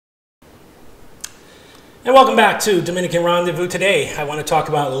And welcome back to Dominican Rendezvous. Today, I want to talk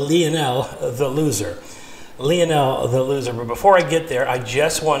about Leonel the Loser. Leonel the Loser. But before I get there, I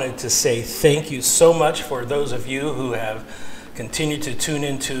just wanted to say thank you so much for those of you who have continued to tune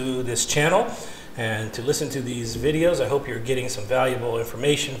into this channel and to listen to these videos. I hope you're getting some valuable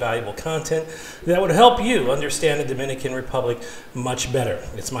information, valuable content that would help you understand the Dominican Republic much better.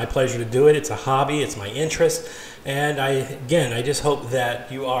 It's my pleasure to do it. It's a hobby. It's my interest. And I just hope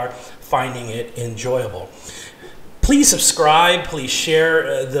that you are finding it enjoyable. Please subscribe. Please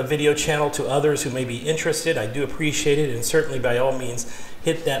share the video channel to others who may be interested. I do appreciate it. And certainly, by all means,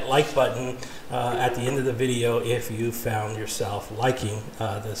 hit that like button at the end of the video if you found yourself liking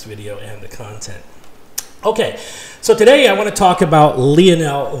this video and the content. Okay, so today I want to talk about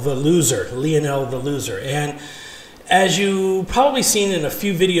Leonel the Loser. Leonel the Loser. And as you probably seen in a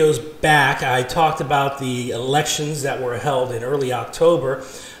few videos back, I talked about the elections that were held in early October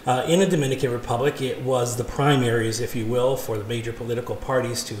in the Dominican Republic. It was the primaries, if you will, for the major political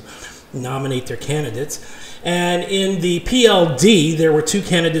parties to nominate their candidates. And in the PLD, there were two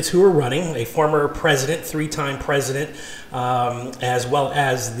candidates who were running, a former president, three-time president, as well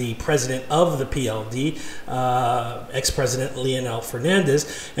as the president of the PLD, ex-president Leonel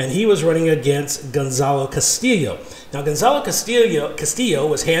Fernandez, and he was running against Gonzalo Castillo. Now, Gonzalo Castillo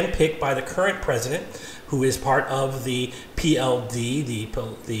was handpicked by the current president, who is part of the PLD, the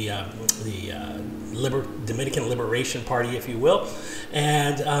Dominican Liberation Party, if you will.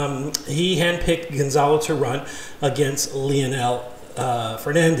 And he handpicked Gonzalo to run against Leonel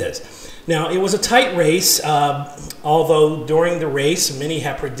Fernandez. Now, it was a tight race, although during the race, many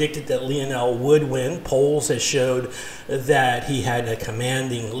have predicted that Leonel would win. Polls have showed that he had a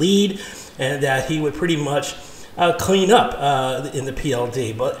commanding lead and that he would pretty much clean up in the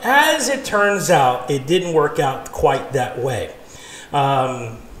PLD. But as it turns out, it didn't work out quite that way.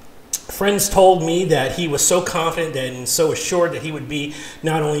 Friends told me that he was so confident and so assured that he would be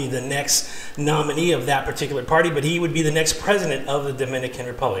not only the next nominee of that particular party, but he would be the next president of the Dominican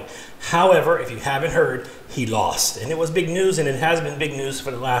Republic. However, if you haven't heard, he lost. And it was big news, and it has been big news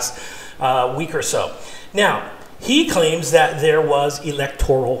for the last week or so. Now, he claims that there was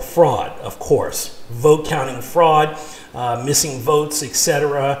electoral fraud, of course, vote counting fraud, missing votes,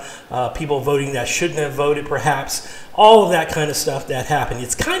 etc., people voting that shouldn't have voted, perhaps, all of that kind of stuff that happened.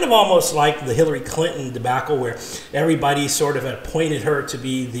 It's kind of almost like the Hillary Clinton debacle, where everybody sort of appointed her to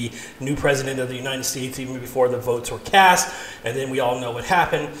be the new president of the United States even before the votes were cast, and then we all know what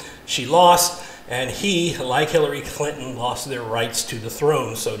happened. She lost, and he, like Hillary Clinton, lost their rights to the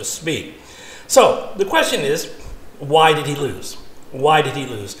throne, so to speak. So the question is, why did he lose? Why did he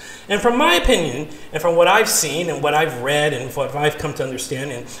lose? And from my opinion, and from what I've seen and what I've read and what I've come to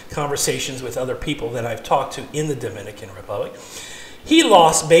understand in conversations with other people that I've talked to in the Dominican Republic, he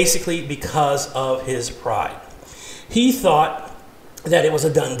lost basically because of his pride. He thought that it was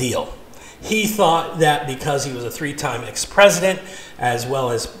a done deal. He thought that because he was a three-time ex-president, as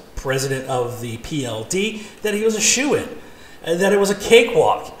well as president of the PLD, that he was a shoo-in, that it was a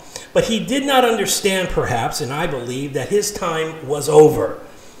cakewalk. But he did not understand, perhaps, and I believe, that his time was over.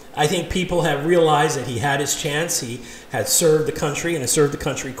 I think people have realized that he had his chance. He had served the country, and had served the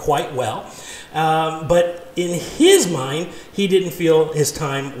country quite well. But in his mind, he didn't feel his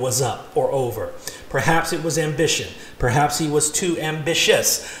time was up or over. Perhaps it was ambition. Perhaps he was too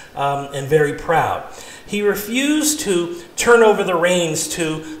ambitious and very proud. He refused to turn over the reins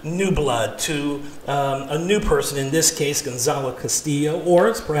to new blood, to a new person, in this case, Gonzalo Castillo,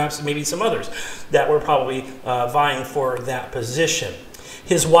 or perhaps maybe some others that were probably vying for that position.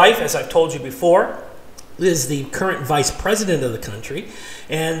 His wife, as I've told you before, is the current vice president of the country,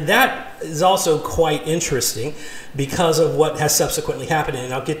 and that is also quite interesting because of what has subsequently happened,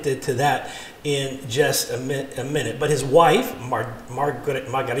 and I'll get to that in just a minute. But his wife,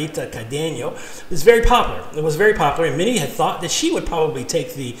 Margarita Cardeño, is very popular. It was very popular, and many had thought that she would probably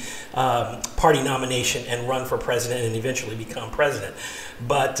take the party nomination and run for president and eventually become president.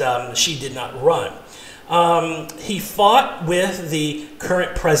 But she did not run. He fought with the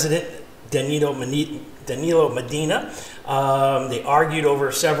current president, Danilo Medina. They argued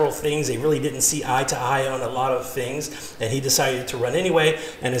over several things. They really didn't see eye to eye on a lot of things, and he decided to run anyway.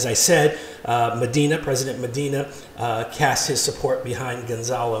 And as I said, President Medina cast his support behind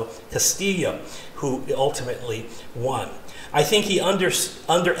Gonzalo Castillo, who ultimately won. I think he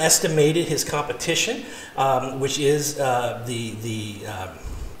underestimated his competition, which is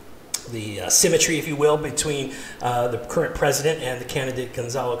the symmetry, if you will, between the current president and the candidate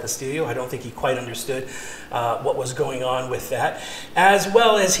Gonzalo Castillo. I don't think he quite understood what was going on with that, as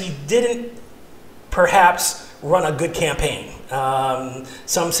well as he didn't perhaps run a good campaign.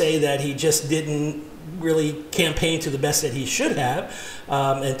 Some say that he just didn't really campaign to the best that he should have,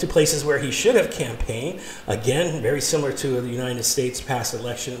 and to places where he should have campaigned. Again, very similar to the United States past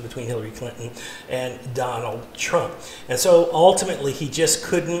election between Hillary Clinton and Donald Trump. And so ultimately, he just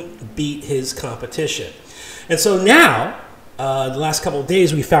couldn't beat his competition. And so now, the last couple of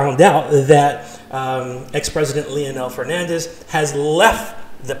days, we found out that ex-President Leonel Fernandez has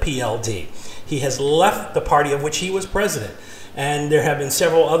left the PLD. He has left the party of which he was president. And there have been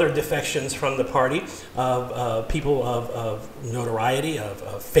several other defections from the party of people of notoriety,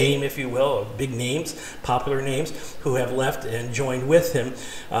 of fame, if you will, of big names, popular names, who have left and joined with him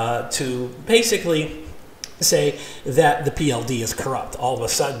to basically say that the PLD is corrupt. All of a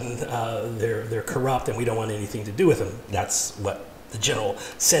sudden, they're corrupt and we don't want anything to do with them. That's what the general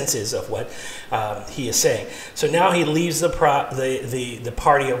sense is of what he is saying. So now he leaves the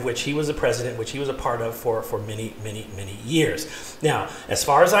party of which he was the president, which he was a part of for many, many, many years. Now, as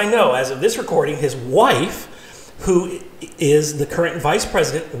far as I know, as of this recording, his wife, who is the current vice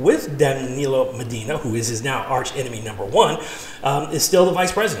president with Danilo Medina, who is his now arch enemy #1, is still the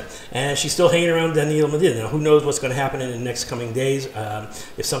vice president. And she's still hanging around Danilo Medina. Now, who knows what's going to happen in the next coming days.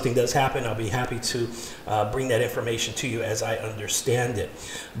 If something does happen, I'll be happy to bring that information to you as I understand it.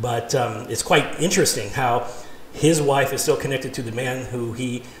 But it's quite interesting how his wife is still connected to the man who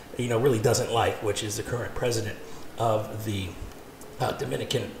he really doesn't like, which is the current president of the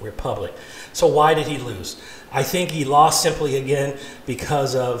Dominican Republic. So why did he lose? I think he lost simply again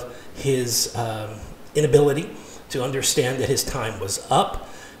because of his inability to understand that his time was up,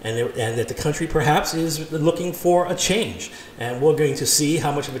 and that the country perhaps is looking for a change. And we're going to see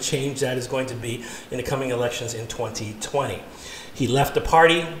how much of a change that is going to be in the coming elections in 2020. He left the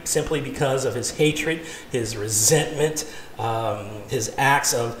party simply because of his hatred, his resentment, his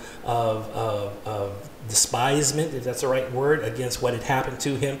acts of despisement, if that's the right word, against what had happened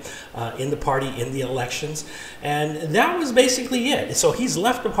to him in the party in the elections. And that was basically it. So he's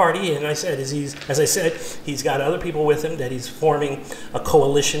left the party, and as I said, he's got other people with him that he's forming a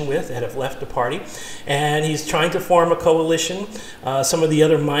coalition with that have left the party. And he's trying to form a coalition. Some of the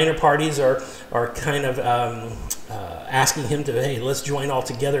other minor parties are kind of asking him to, hey, let's join all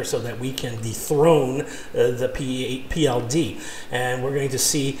together so that we can dethrone the PLD. And we're going to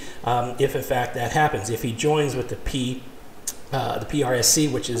see if, in fact, that happens. If he joins with the PRSC,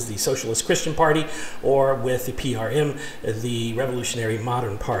 which is the Socialist Christian Party, or with the PRM, the Revolutionary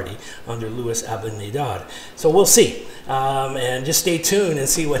Modern Party, under Luis Abinadar. So we'll see. And just stay tuned and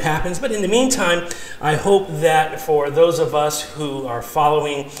see what happens. But in the meantime, I hope that for those of us who are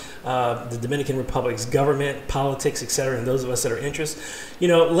following the Dominican Republic's government, politics, etc., and those of us that are interested,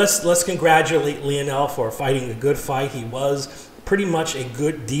 let's congratulate Leonel for fighting a good fight. He was pretty much a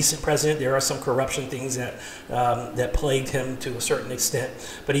good, decent president. There are some corruption things that plagued him to a certain extent,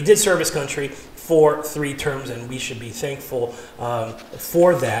 but he did serve his country for 3 terms, and we should be thankful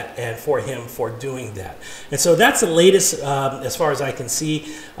for that and for him for doing that. And so that's the latest, as far as I can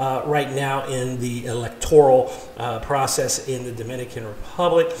see right now in the electoral process in the Dominican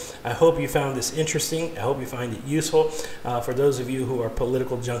Republic. I hope you found this interesting. I hope you find it useful. For those of you who are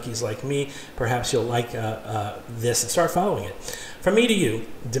political junkies like me, perhaps you'll like this and start following it. From me to you,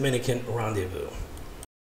 Dominican Rendezvous.